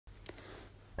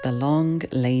The long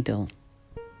ladle,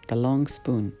 the long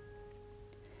spoon.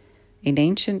 In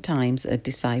ancient times, a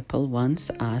disciple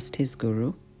once asked his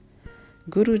guru,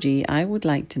 "Guruji, I would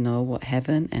like to know what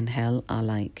heaven and hell are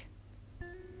like."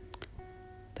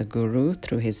 The guru,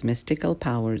 through his mystical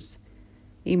powers,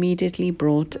 immediately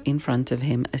brought in front of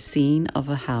him a scene of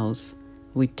a house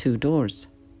with 2 doors.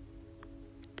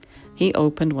 He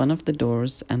opened one of the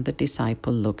doors and the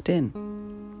disciple looked in.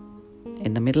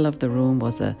 In the middle of the room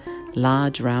was a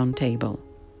large round table.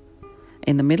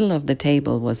 In the middle of the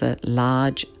table was a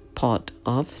large pot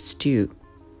of stew,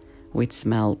 which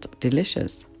smelled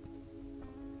delicious.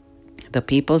 The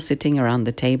people sitting around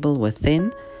the table were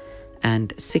thin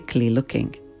and sickly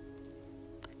looking.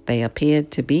 They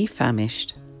appeared to be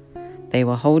famished. They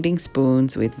were holding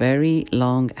spoons with very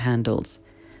long handles,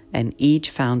 and each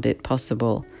found it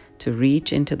possible to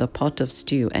reach into the pot of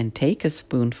stew and take a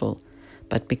spoonful,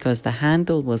 but because the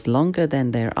handle was longer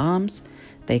than their arms,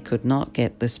 they could not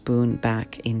get the spoon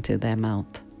back into their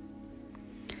mouth.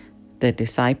 The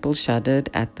disciple shuddered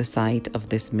at the sight of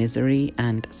this misery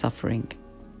and suffering.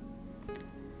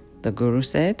 The guru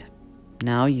said,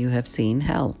 "Now you have seen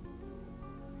hell."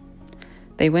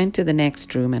 They went to the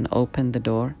next room and opened the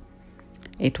door.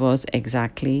 It was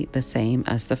exactly the same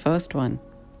as the first one.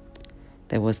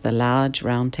 There was the large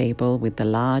round table with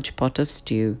the large pot of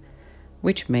stew,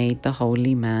 which made the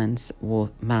holy man's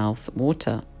mouth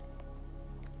water.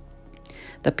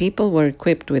 The people were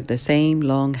equipped with the same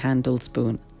long-handled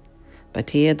spoon,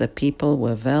 but here the people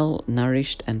were well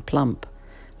nourished and plump,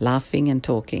 laughing and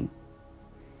talking.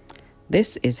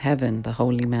 "This is heaven," the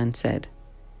holy man said.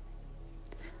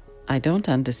 "I don't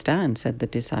understand," said the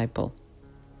disciple.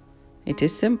 "It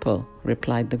is simple,"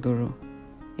 replied the guru.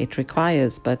 "It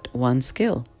requires but one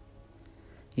skill.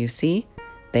 You see,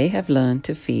 they have learned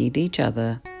to feed each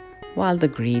other, while the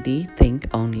greedy think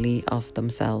only of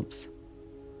themselves."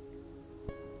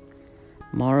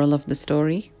 Moral of the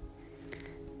story?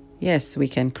 Yes, we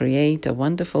can create a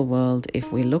wonderful world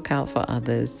if we look out for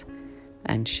others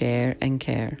and share and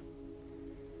care.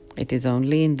 It is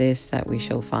only in this that we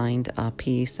shall find our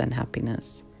peace and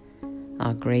happiness,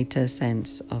 our greater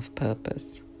sense of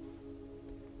purpose.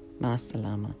 Ma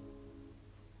salama.